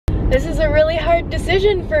This is a really hard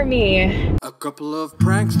decision for me. A couple of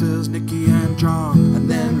pranksters, Nikki and John, and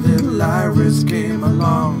then little Iris came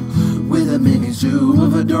along with a mini zoo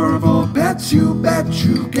of adorable pets. You bet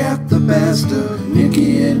you get the best of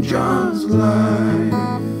Nikki and John's life.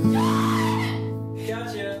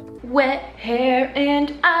 Gotcha. Wet hair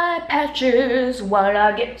and eye patches while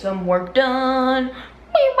I get some work done.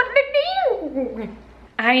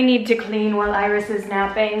 I need to clean while Iris is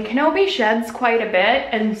napping. Kenobi sheds quite a bit,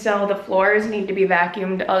 and so the floors need to be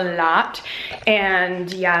vacuumed a lot.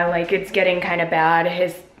 And yeah, like it's getting kind of bad.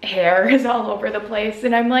 His hair is all over the place,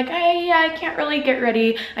 and I'm like, I can't really get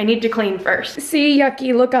ready. I need to clean first. See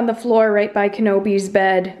yucky look on the floor right by Kenobi's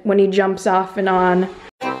bed when he jumps off and on.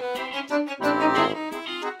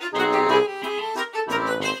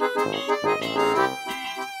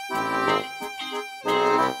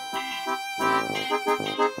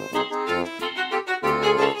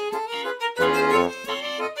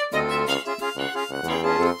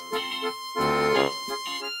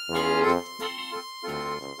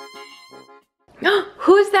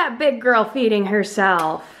 Who's that big girl feeding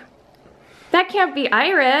herself? That can't be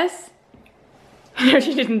Iris. No,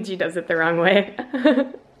 she didn't. She does it the wrong way.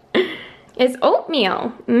 It's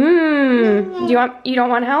oatmeal. You don't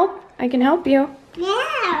want help? I can help you.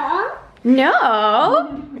 No.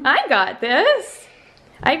 No? I got this.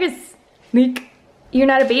 Iris, you're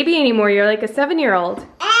not a baby anymore. You're like a 7-year-old.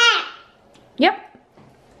 Yep.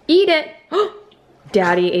 Eat it.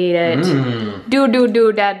 Daddy ate it. Do,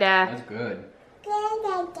 dada. That's good.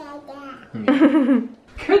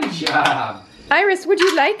 Good job. Iris, would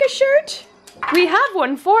you like a shirt? We have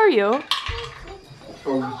one for you.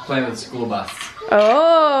 Or play with the school bus.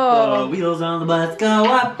 Oh. The wheels on the bus go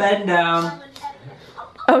up and down.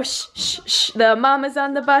 Oh, shh, shh, shh. The mamas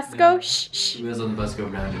on the bus go, shh, shh. The wheels on the bus go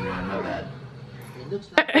round and round, my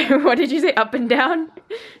bad. What did you say, up and down?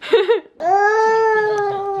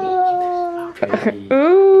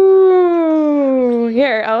 Ooh.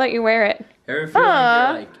 Here, I'll let you wear it. Ever feel like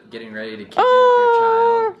you're like getting ready to kidnap your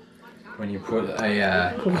child? When you put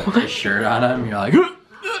a shirt on them, you're like,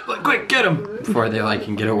 quick, get him! Before they like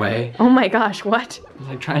can get away. Oh my gosh, what?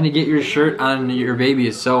 Like trying to get your shirt on your baby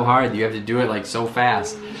is so hard. You have to do it like so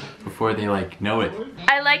fast before they like know it.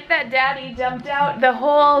 I like that Daddy dumped out the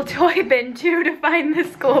whole toy bin too to find the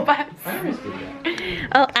school bus. Iris did that.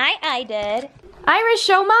 Oh, I did. Iris,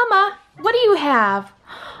 show Mama. What do you have?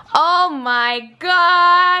 Oh my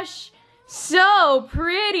gosh. So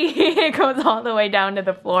pretty. It goes all the way down to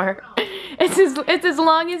the floor. It's as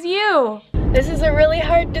long as you. This is a really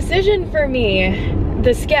hard decision for me.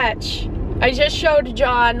 The sketch. I just showed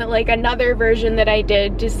John like another version that I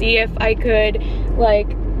did to see if I could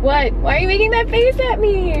like, what? Why are you making that face at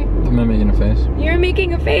me? Am I making a face? You're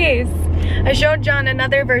making a face. I showed John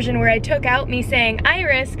another version where I took out me saying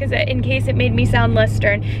Iris because in case it made me sound less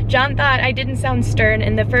stern. John thought I didn't sound stern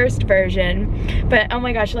in the first version, but oh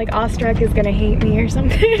my gosh, like Ostrek is gonna hate me or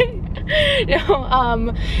something. No,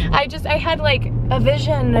 I had like a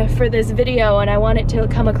vision for this video and I want it to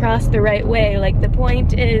come across the right way. Like the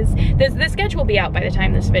point is, the sketch will be out by the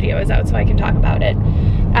time this video is out so I can talk about it.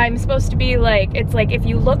 I'm supposed to be like, it's like if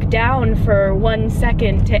you look down for 1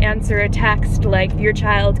 second to answer a text, like your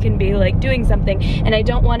child can be like doing something, and I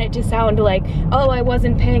don't want it to sound like, oh, I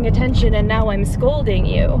wasn't paying attention and now I'm scolding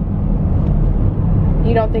you.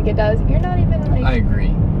 You don't think it does? You're not even like... I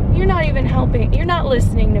agree. You're not even helping. You're not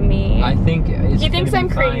listening to me. I think it's he thinks I'm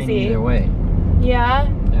crazy. Either way. Yeah?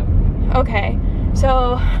 Yep. Okay.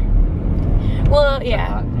 So, well,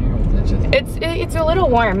 yeah. It's a little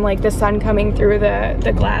warm, like the sun coming through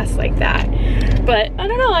the glass like that. But I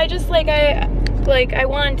don't know, I just like I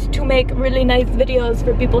want to make really nice videos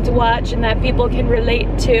for people to watch and that people can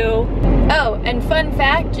relate to. Oh, and fun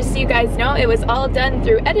fact, just so you guys know, it was all done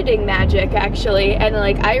through editing magic actually, and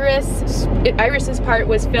like Iris's part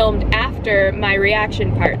was filmed after my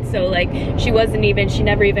reaction part, so like she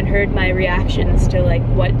never even heard my reactions to like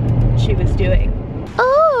what she was doing.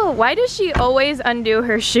 Oh, why does she always undo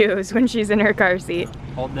her shoes when she's in her car seat?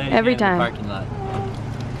 Whole day every in the time. Parking lot.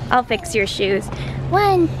 I'll fix your shoes.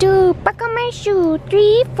 1, 2, buckle my shoe.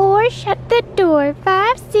 3, 4, shut the door.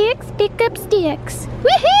 5, 6, pick up sticks.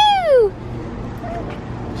 Woohoo!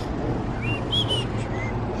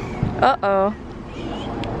 Uh-oh.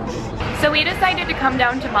 So we decided to come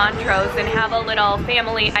down to Montrose and have a little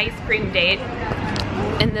family ice cream date.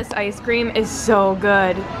 And this ice cream is so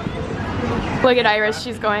good. Look at Iris,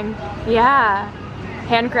 she's going, yeah.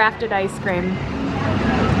 Handcrafted ice cream.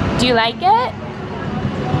 Do you like it?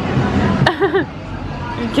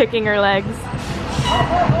 Kicking her legs.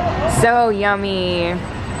 So yummy.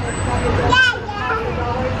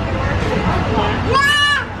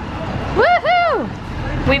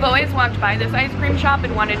 We've always walked by this ice cream shop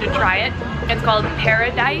and wanted to try it. It's called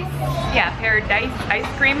Paradise. Yeah, Paradise ice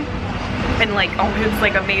cream. And like, oh, it's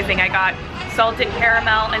like amazing. I got salted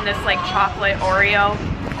caramel and this like chocolate Oreo.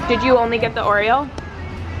 Did you only get the Oreo?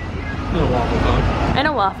 And a waffle cone. And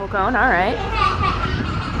a waffle cone, all right.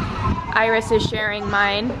 Iris is sharing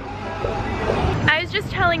mine. I was just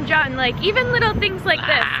telling John, like, even little things like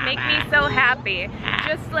this make me so happy.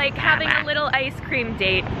 Just like having a little ice cream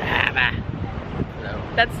date.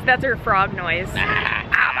 That's her frog noise.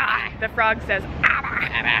 The frog says,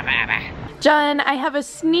 John, I have a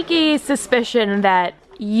sneaky suspicion that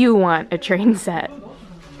you want a train set.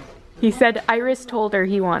 He said Iris told her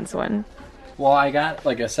he wants one. Well, I got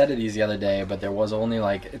like a set of these the other day, but there was only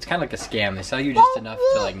like, it's kind of like a scam. They sell you just enough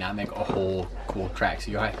to like not make a whole cool track,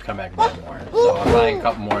 so you have to come back and buy more. So I'm buying a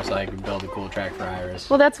couple more so I can build a cool track for Iris.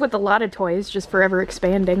 Well, that's with a lot of toys, just forever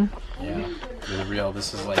expanding. Yeah, for real.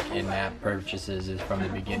 This is like in-app purchases is from the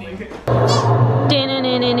beginning.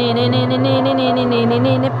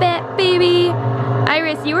 Bat baby.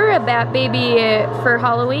 Iris, you were a bat baby for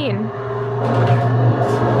Halloween.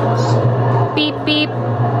 Beep beep.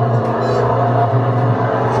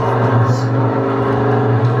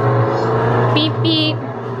 Beep beep.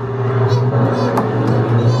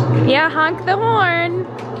 Yeah, honk the horn.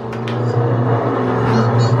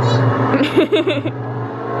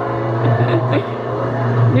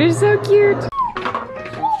 You're so cute.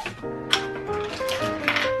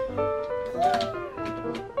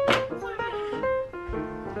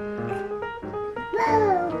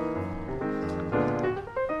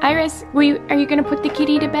 Iris, are you gonna put the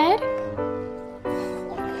kitty to bed?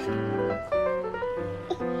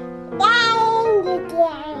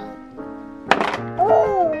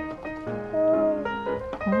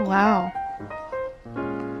 Oh, wow.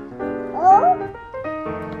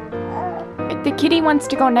 The kitty wants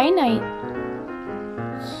to go night-night.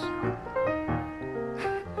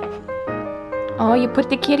 Oh, you put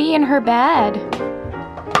the kitty in her bed.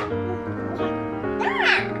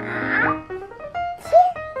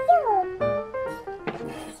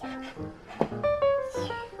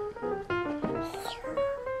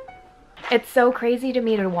 It's so crazy to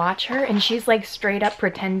me to watch her, and she's like straight up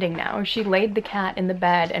pretending now. She laid the cat in the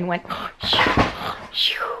bed and went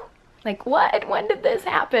like, what? When did this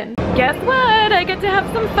happen? Guess what? I get to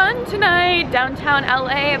have some fun tonight. Downtown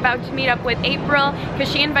LA, about to meet up with April because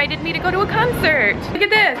she invited me to go to a concert. Look at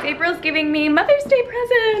this. April's giving me Mother's Day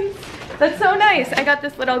presents. That's so nice. I got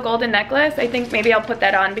this little golden necklace. I think maybe I'll put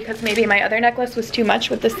that on because maybe my other necklace was too much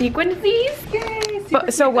with the sequences. Yay,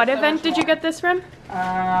 So what event did you get this from?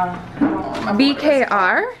 I don't remember.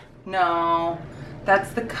 BKR? No,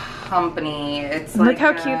 that's the company. It's like Look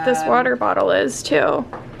how cute this water bottle is too.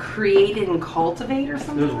 Create and Cultivate or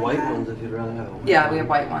something. There's like white that. ones if you'd rather have them. Yeah, we have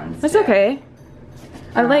white ones. That's too. okay.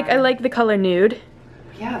 I like the color nude.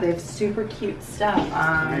 Yeah, they have super cute stuff.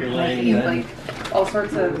 Like all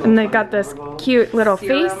sorts of. And they got this cute little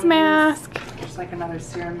face serums. mask. There's like another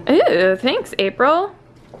serum. Ooh, thanks, April.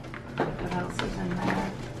 What else is in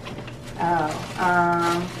there?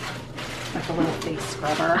 Oh, like a little face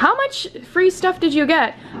scrubber. How much free stuff did you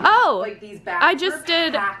get? Oh, Like these bags I just were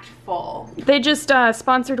did. packed full. They just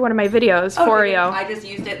sponsored one of my videos for you. I just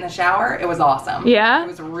used it in the shower. It was awesome. Yeah? It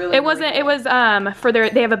was really. It wasn't. It was for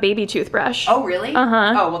they have a baby toothbrush. Oh really?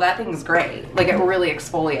 Uh-huh. Oh well, that thing's great. Like it really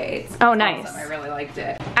exfoliates. Oh, It's nice. awesome. I really liked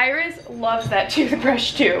it. Iris loves that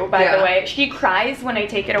toothbrush too, by the Yeah. way. She cries when I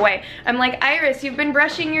take it away. I'm like, Iris, you've been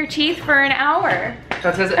brushing your teeth for an hour.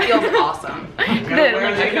 That's because it feels awesome. The-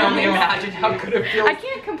 I can only imagine how good it feels. I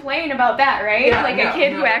can't complain about that, right? Yeah, like a no,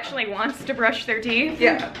 kid who no. actually wants to brush their teeth.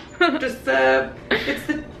 Yeah. Just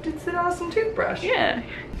it's an awesome toothbrush. Yeah.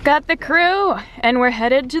 Got the crew, and we're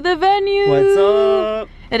headed to the venue. What's up?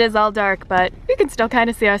 It is all dark, but we can still kind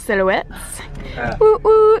of see our silhouettes. Woot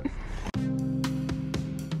woot.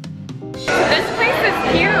 This place is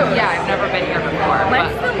cute. Yeah, I've never been here before.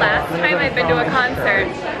 When's the last time I've been to a concert?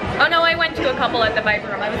 Oh no, I went to a couple at the Viper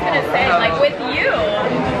Room. I was gonna say, like with you.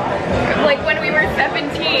 Like when we were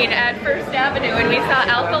 17 at First Avenue and we saw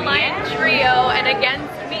Alkaline Trio and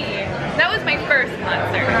Against Me. That was my first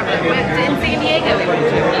concert. In San Diego, we went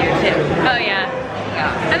to a few too. Oh yeah.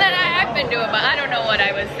 Yeah. And then I've been to it, but I don't know what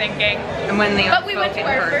I was thinking. And when they But we went to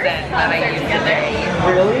our first that I concert used together.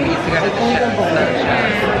 we used to go to the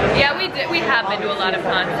shows. Yeah, we did. We have been to a lot of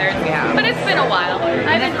concerts, Yeah. but it's been a while.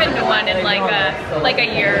 I haven't been to one in like a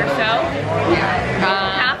year or so. Yeah.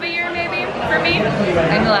 Half a year maybe for me. I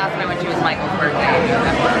think the last time I went to was Michael's birthday. I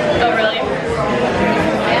remember. Oh really?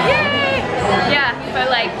 Yay! Yeah, but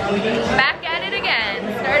like back at it again.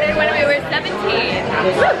 Started when we were 17.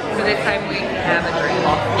 So this time we have a drink.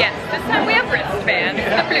 Yes, this time we have wristbands.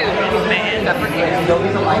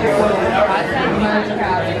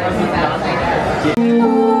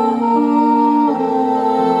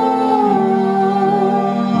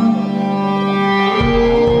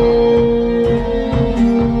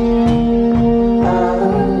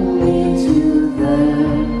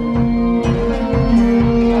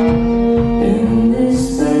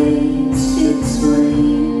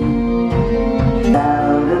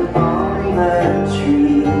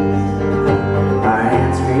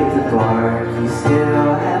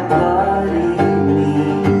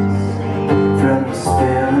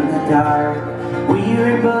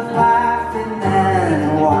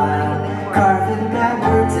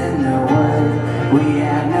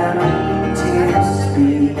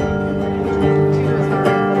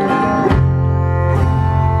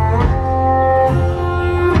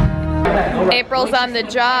 April's on the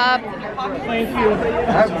job. Thank you.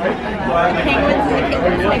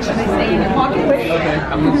 Penguins, make sure they stay in your pocket.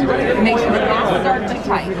 Make sure the glasses are too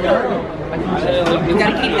tight. You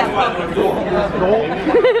gotta keep that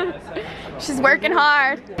focus. She's working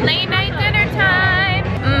hard. Late night dinner time.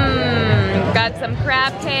 Got some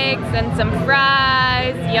crab cakes and some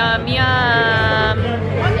fries. Yum, yum.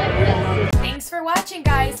 Thanks for watching,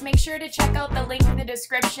 guys. Make sure to check out the link in the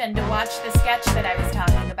description to watch the sketch that I was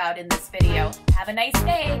talking about in this video. Have a nice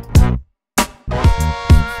day.